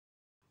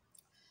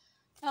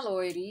Hello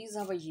Aries,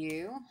 how are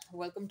you?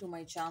 Welcome to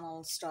my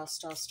channel Star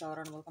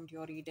and welcome to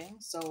your reading.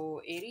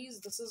 So Aries,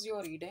 this is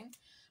your reading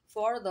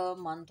for the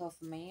month of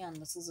May and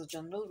this is a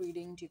general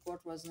reading. Take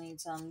what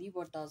resonates and leave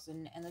what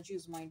doesn't.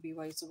 Energies might be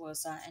vice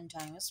versa and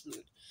time is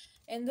fluid.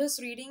 In this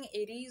reading,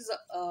 Aries,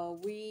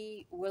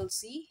 we will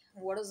see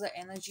what is the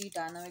energy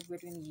dynamic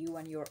between you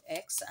and your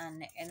ex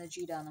and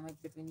energy dynamic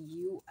between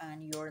you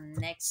and your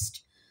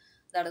next,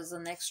 that is the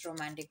next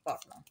romantic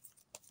partner.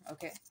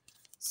 Okay.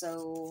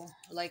 So,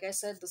 like I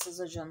said, this is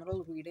a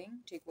general reading.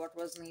 Take what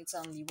resonates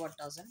and leave what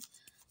doesn't.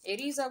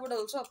 Aries, I would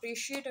also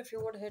appreciate if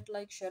you would hit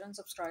like, share, and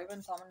subscribe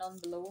and comment down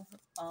below.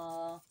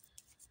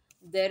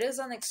 There is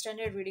an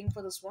extended reading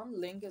for this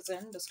one. Link is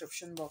in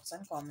description box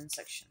and comment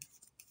section.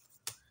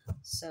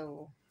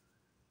 So,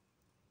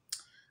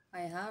 I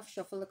have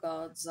shuffled the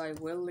cards. I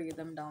will lay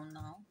them down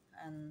now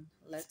and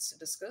let's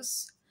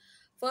discuss.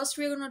 First,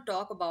 we're going to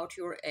talk about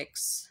your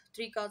ex.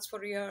 Three cards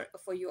for your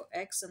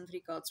ex and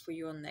three cards for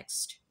your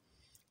next.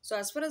 So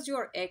as far as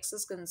your ex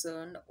is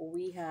concerned,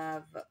 we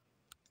have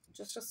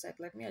just a sec.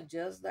 Let me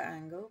adjust the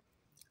angle.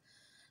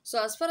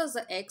 So as far as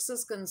the X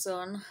is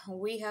concerned,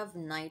 we have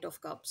Knight of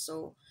Cups.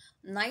 So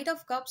Knight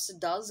of Cups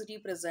does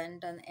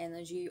represent an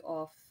energy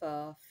of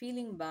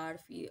feeling bad,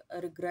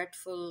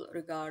 regretful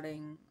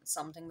regarding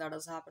something that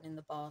has happened in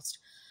the past.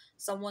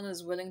 Someone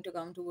is willing to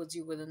come towards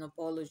you with an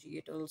apology.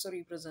 It also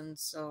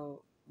represents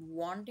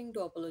wanting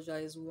to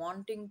apologize,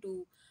 wanting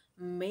to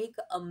make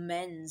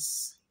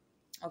amends.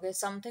 Okay,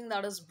 something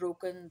that is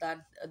broken, that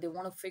they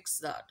want to fix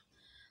that.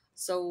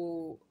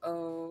 So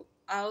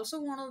I also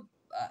want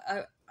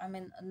to I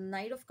mean,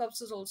 Knight of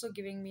Cups is also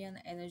giving me an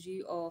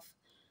energy of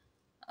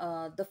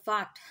the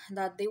fact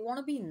that they want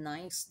to be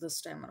nice this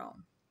time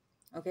around.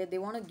 Okay, they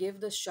want to give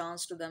this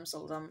chance to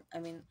themselves. I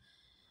mean,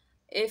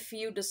 if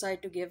you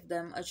decide to give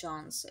them a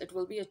chance, it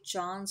will be a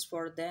chance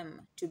for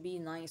them to be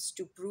nice,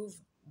 to prove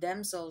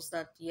themselves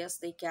that yes,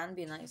 they can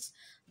be nice,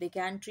 they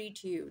can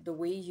treat you the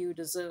way you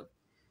deserve.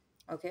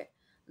 Okay,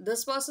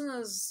 this person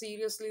is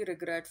seriously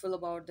regretful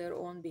about their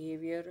own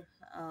behavior,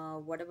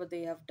 whatever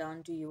they have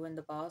done to you in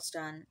the past,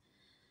 and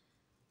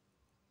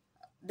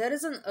there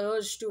is an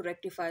urge to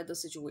rectify the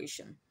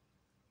situation.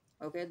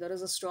 Okay, there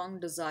is a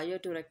strong desire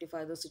to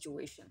rectify the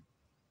situation.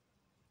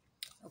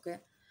 Okay,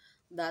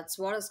 that's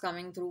what is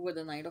coming through with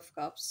the Knight of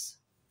Cups.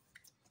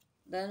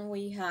 Then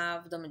we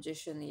have the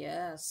Magician.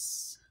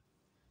 Yes,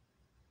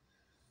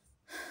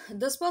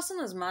 this person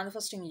is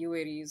manifesting you,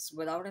 Aries,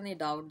 without any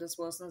doubt. This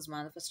person is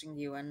manifesting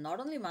you, and not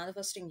only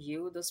manifesting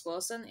you, this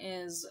person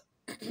is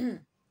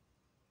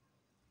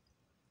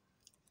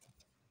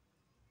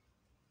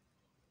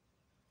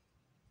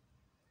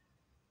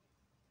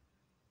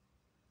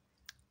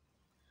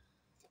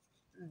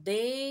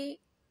they,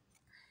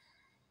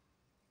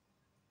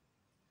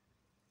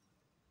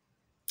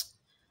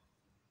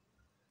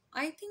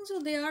 I think so,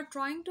 they are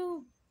trying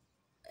to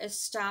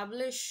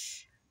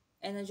establish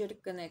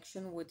energetic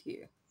connection with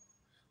you,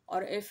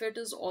 or if it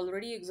is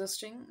already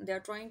existing, they are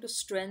trying to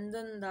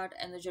strengthen that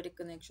energetic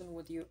connection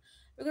with you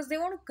because they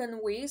want to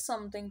convey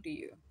something to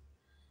you.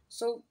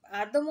 So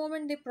at the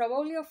moment, they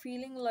probably are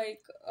feeling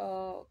like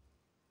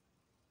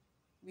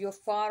you're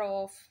far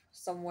off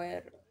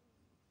somewhere,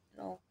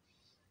 you know.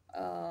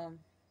 um,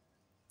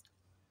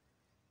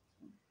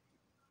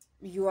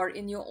 you are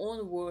in your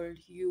own world,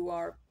 you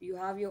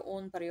have your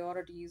own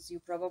priorities, you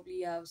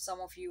probably have, some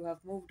of you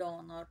have moved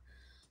on, or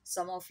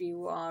some of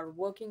you are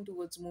working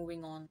towards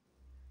moving on.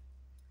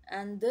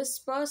 And this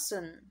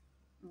person,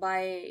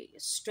 by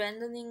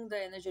strengthening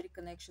the energetic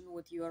connection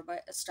with you, or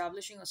by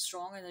establishing a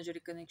strong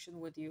energetic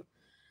connection with you,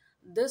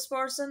 this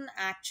person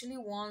actually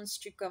wants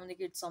to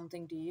communicate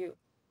something to you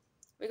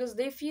because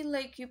they feel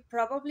like you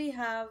probably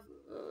have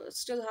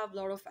still have a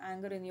lot of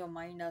anger in your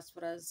mind as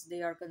far as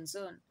they are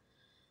concerned,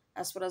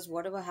 as far as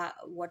whatever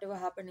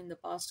happened in the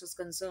past is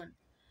concerned.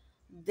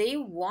 They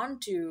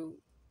want to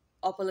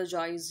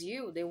apologize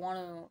you, they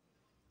want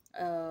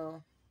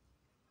to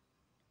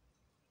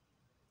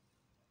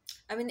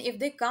I mean, if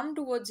they come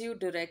towards you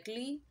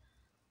directly,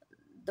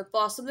 the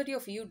possibility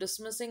of you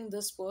dismissing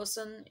this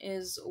person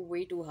is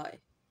way too high.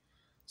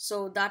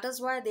 So that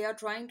is why they are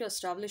trying to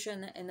establish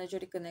an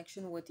energetic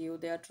connection with you. Uh,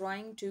 they are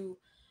trying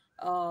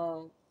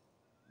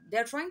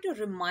to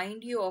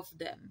remind you of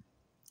them.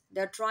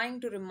 They're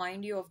trying to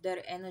remind you of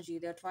their energy.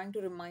 They're trying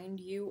to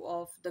remind you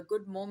of the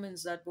good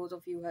moments that both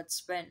of you had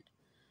spent.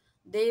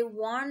 They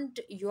want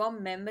your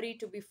memory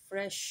to be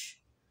fresh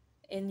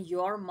in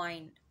your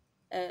mind.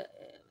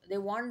 They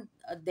want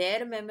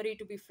their memory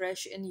to be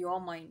fresh in your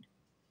mind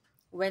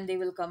when they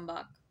will come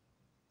back.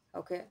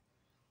 Okay,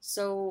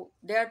 so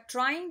they are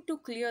trying to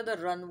clear the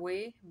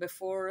runway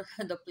before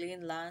the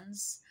plane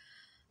lands.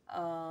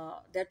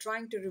 They're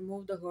trying to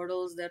remove the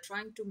hurdles. They're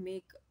trying to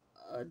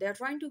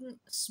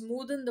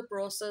smoothen the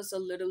process a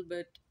little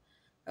bit.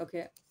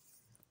 Okay,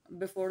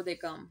 before they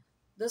come,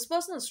 this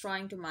person is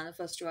trying to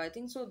manifest you, I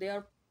think so. They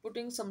are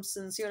putting some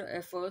sincere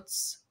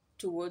efforts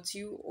towards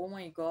you. Oh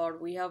my god,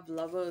 we have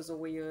lovers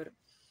over here.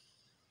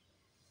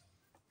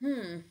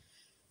 Hmm.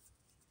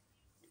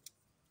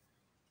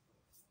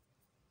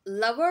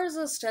 Lovers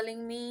is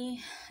telling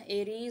me,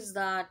 Aries,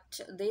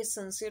 that they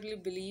sincerely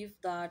believe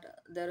that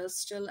there is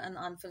still an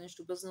unfinished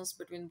business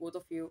between both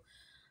of you.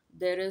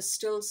 There is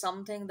still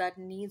something that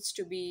needs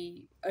to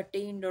be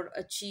attained or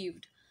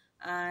achieved,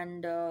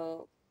 and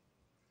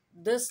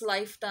this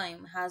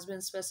lifetime has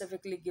been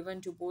specifically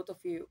given to both of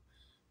you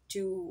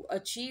to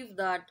achieve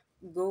that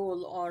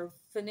goal or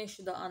finish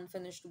the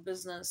unfinished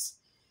business.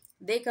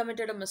 They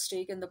committed a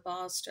mistake in the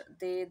past.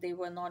 They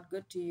were not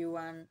good to you,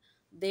 and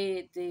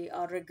they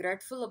are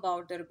regretful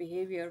about their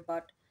behavior,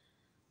 but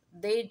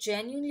they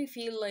genuinely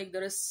feel like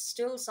there is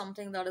still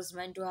something that is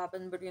meant to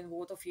happen between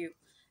both of you.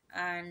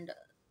 And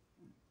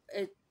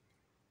it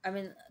I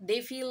mean,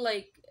 they feel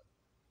like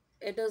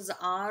it is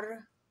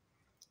our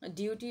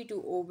duty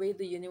to obey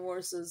the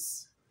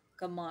universe's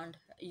command,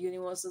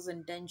 universe's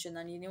intention,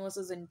 and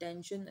universe's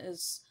intention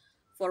is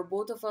for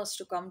both of us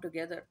to come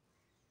together.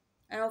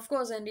 And of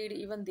course, indeed,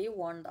 even they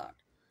want that.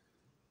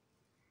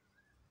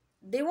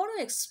 They want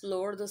to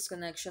explore this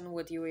connection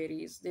with you,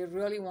 Aries. They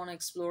really want to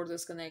explore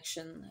this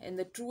connection in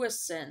the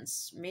truest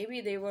sense. Maybe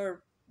they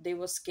were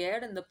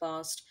scared in the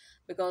past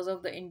because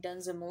of the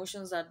intense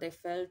emotions that they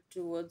felt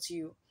towards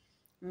you.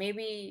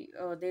 Maybe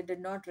they did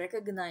not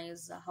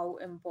recognize how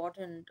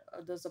important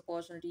this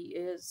opportunity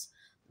is.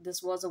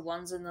 This was a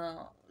once in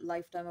a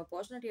lifetime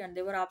opportunity, and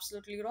they were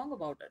absolutely wrong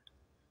about it.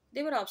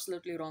 They were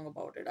absolutely wrong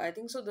about it. I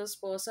think so. This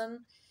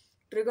person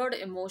triggered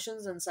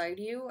emotions inside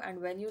you,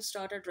 and when you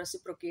started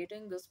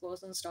reciprocating, this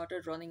person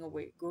started running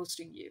away,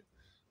 ghosting you.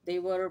 They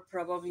were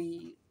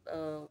probably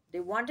they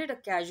wanted a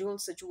casual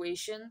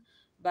situation,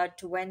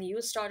 but when you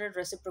started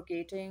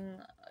reciprocating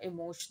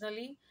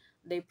emotionally,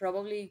 they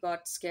probably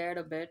got scared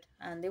a bit,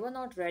 and they were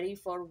not ready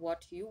for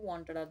what you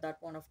wanted at that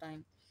point of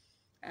time.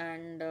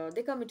 And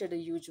they committed a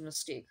huge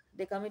mistake.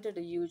 They committed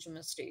a huge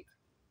mistake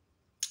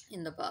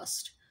in the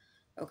past.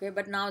 Okay,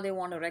 but now they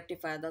want to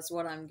rectify. That's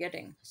what I'm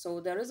getting. So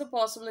there is a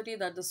possibility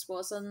that this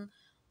person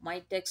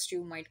might text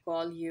you, might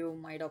call you,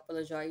 might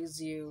apologize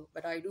you,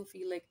 but I do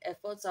feel like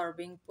efforts are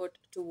being put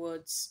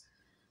towards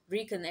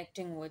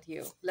reconnecting with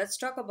you. Let's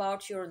talk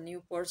about your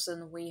new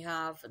person. We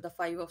have the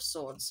Five of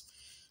Swords.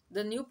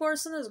 The new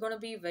person is going to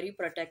be very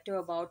protective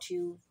about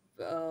you.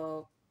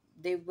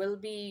 They will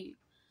be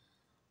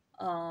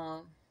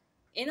uh,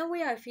 in a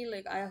way, I feel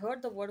like I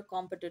heard the word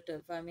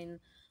competitive. I mean,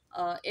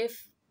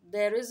 if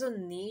there is a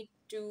need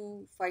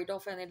to fight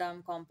off any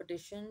damn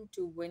competition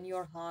to win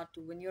your heart,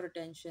 to win your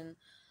attention,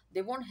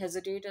 they won't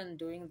hesitate in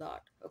doing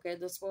that. Okay,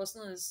 this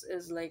person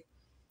is like,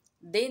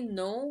 they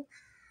know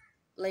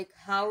like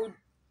how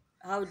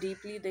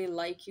deeply they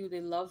like you,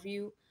 they love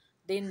you,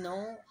 they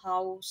know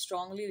how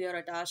strongly they are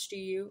attached to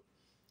you.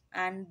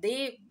 And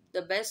they,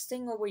 the best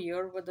thing over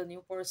here with the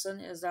new person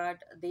is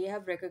that they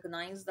have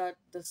recognized that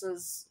this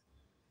is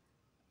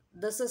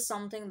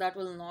something that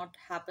will not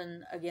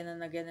happen again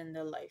and again in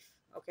their life.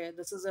 Okay,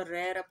 this is a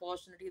rare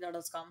opportunity that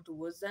has come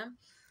towards them,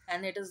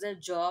 and it is their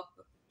job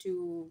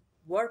to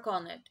work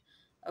on it.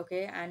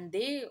 Okay, and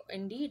they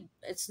indeed,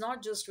 it's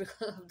not just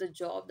because of the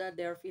job that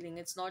they are feeling,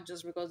 it's not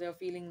just because they are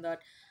feeling that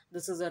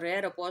this is a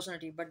rare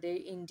opportunity, but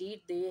they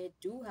indeed, they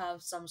do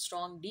have some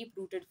strong deep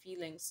rooted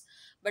feelings.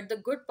 But the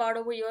good part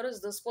over here is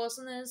this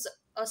person is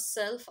a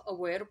self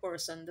aware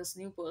person, this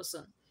new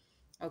person.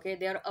 Okay,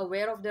 they are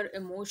aware of their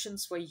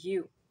emotions for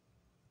you.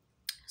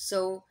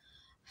 So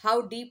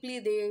how deeply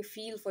they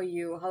feel for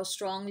you, how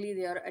strongly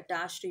they are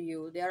attached to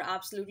you, they are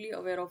absolutely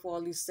aware of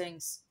all these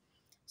things.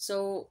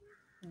 So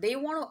they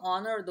want to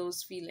honor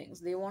those feelings,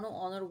 they want to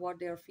honor what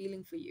they are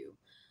feeling for you.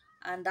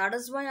 And that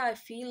is why I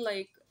feel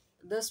like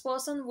this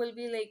person will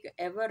be like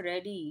ever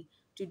ready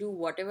to do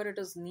whatever it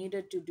is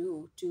needed to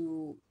do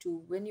to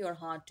win your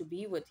heart, to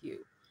be with you.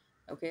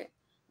 Okay,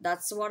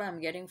 that's what I'm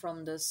getting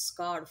from this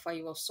card,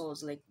 Five of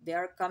Swords. Like, they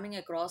are coming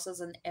across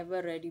as an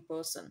ever ready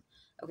person.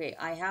 Okay,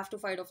 I have to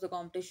fight off the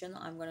competition,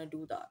 I'm gonna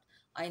do that.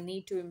 I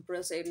need to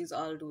impress Aries,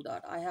 I'll do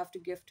that. I have to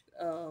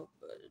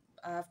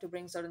I have to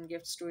bring certain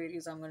gifts to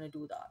Aries, I'm gonna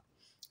do that.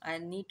 I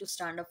need to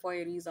stand up for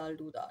Aries, I'll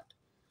do that.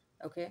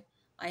 Okay,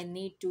 I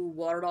need to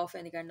ward off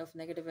any kind of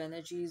negative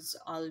energies,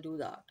 I'll do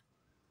that.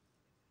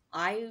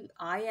 I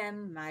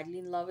am madly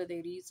in love with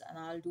Aries, and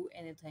I'll do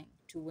anything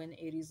to win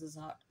Aries'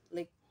 heart.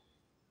 Like,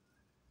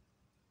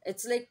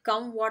 it's like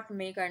come what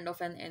may kind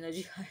of an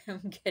energy I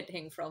am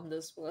getting from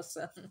this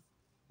person.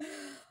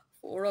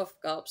 Four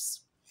of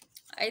Cups.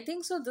 I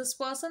think so. This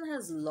person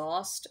has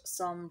lost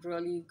some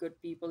really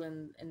good people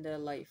in their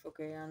life.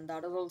 Okay, and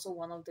that is also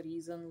one of the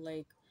reason.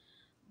 Like,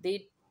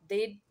 they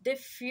they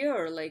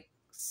fear. Like,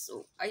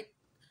 so I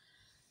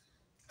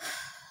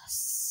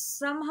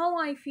somehow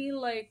I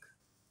feel like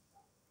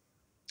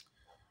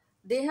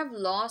they have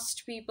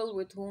lost people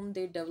with whom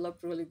they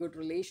developed really good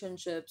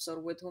relationships, or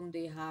with whom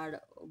they had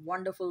a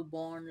wonderful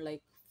bond,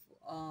 like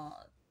uh,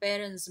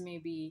 parents,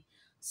 maybe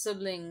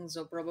siblings,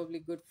 or probably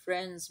good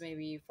friends,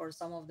 maybe for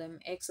some of them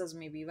exes.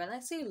 Maybe when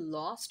I say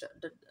lost,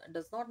 that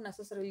does not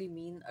necessarily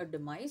mean a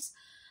demise.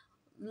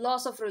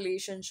 Loss of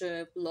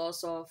relationship,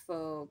 loss of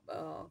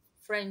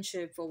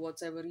friendship for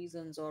whatever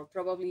reasons, or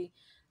probably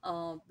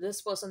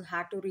This person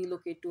had to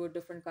relocate to a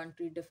different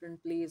country,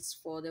 different place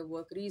for their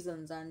work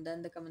reasons, and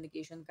then the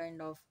communication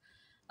kind of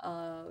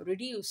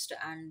reduced,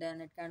 and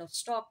then it kind of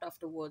stopped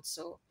afterwards.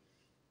 So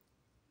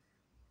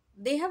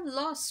they have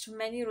lost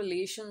many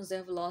relations, they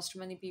have lost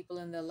many people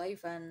in their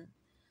life, and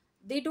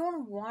they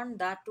don't want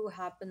that to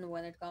happen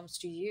when it comes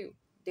to you.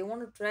 They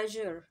want to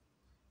treasure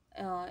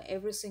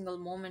every single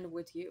moment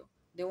with you.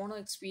 They want to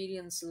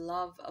experience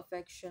love,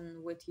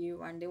 affection with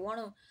you, and they want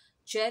to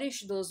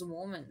cherish those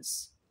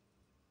moments.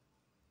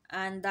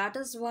 And that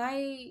is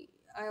why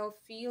I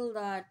feel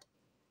that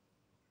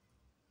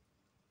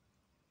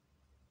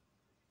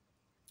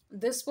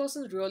this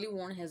person really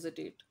won't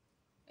hesitate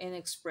in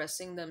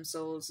expressing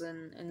themselves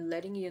and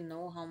letting you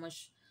know how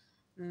much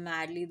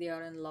madly they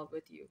are in love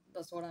with you.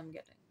 That's what I'm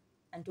getting.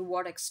 And to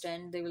what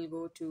extent they will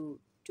go to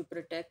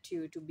protect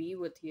you, to be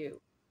with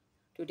you,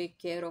 to take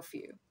care of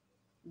you.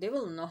 They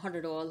will not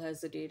at all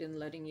hesitate in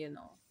letting you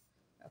know.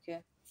 Okay.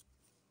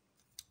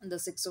 The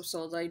Six of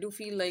Swords, I do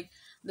feel like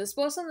this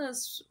person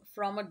is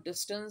from a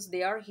distance.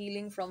 They are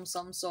healing from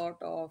some sort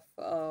of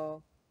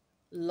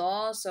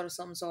loss, or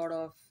some sort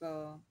of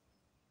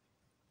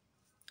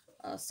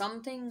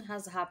something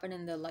has happened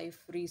in their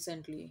life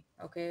recently.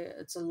 Okay,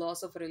 it's a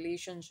loss of a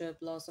relationship,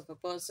 loss of a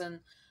person,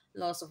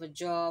 loss of a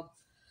job.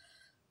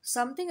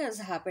 Something has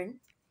happened,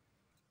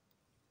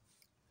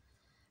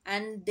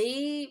 and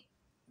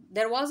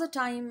there was a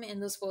time in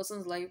this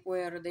person's life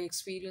where they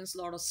experienced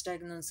a lot of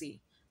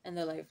stagnancy in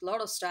their life, a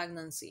lot of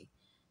stagnancy.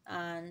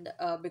 And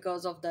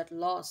because of that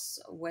loss,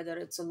 whether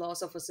it's a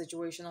loss of a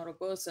situation or a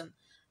person.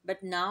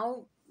 But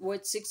now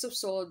with Six of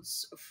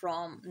Swords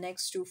from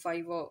next to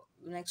five, or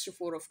next to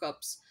Four of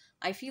Cups,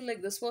 I feel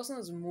like this person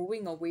is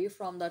moving away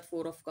from that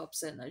Four of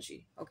Cups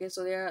energy. Okay,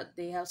 so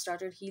they have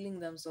started healing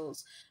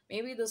themselves.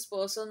 Maybe this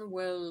person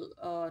will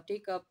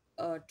take up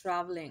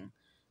traveling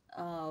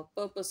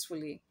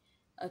purposefully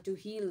to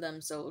heal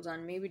themselves,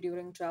 and maybe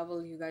during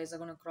travel you guys are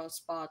going to cross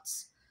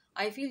paths.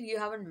 I feel you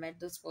haven't met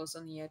this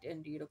person yet,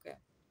 indeed. Okay,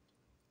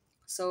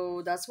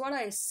 so that's what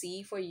I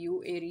see for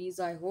you, Aries.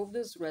 I hope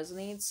this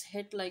resonates.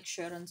 Hit like,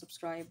 share, and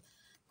subscribe.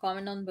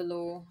 Comment on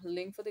below.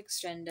 Link for the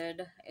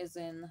extended is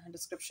in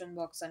description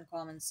box and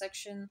comment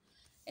section.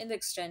 In the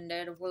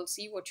extended, we'll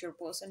see what your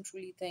person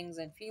truly thinks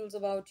and feels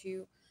about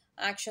you,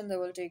 action they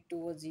will take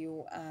towards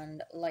you,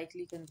 and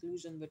likely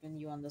conclusion between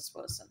you and this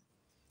person.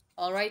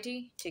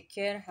 Alrighty, take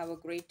care, have a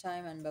great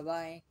time, and bye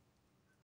bye.